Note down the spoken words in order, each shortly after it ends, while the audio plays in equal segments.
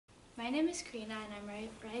My name is Kreena and I'm a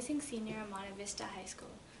rising senior at Monte Vista High School.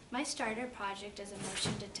 My starter project is a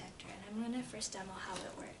motion detector and I'm going to first demo how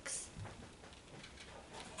it works.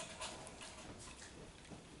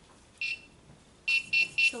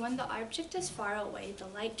 So when the object is far away, the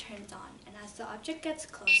light turns on, and as the object gets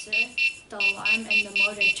closer, the alarm and the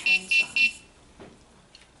motor turns on.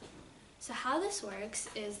 So how this works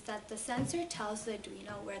is that the sensor tells the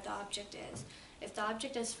Arduino where the object is. If the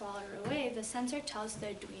object is far away, the sensor tells the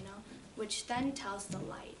Arduino, which then tells the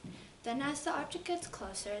light. Then as the object gets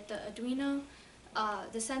closer,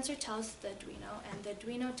 the sensor tells the Arduino, and the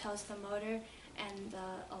Arduino tells the motor and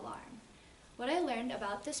the alarm. What I learned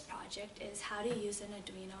about this project is how to use an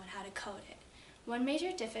Arduino and how to code it. One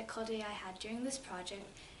major difficulty I had during this project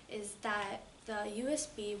is that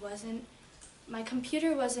my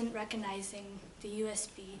computer wasn't recognizing the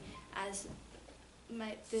USB as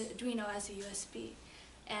the Arduino as a USB.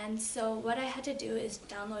 And so what I had to do is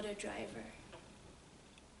download a driver.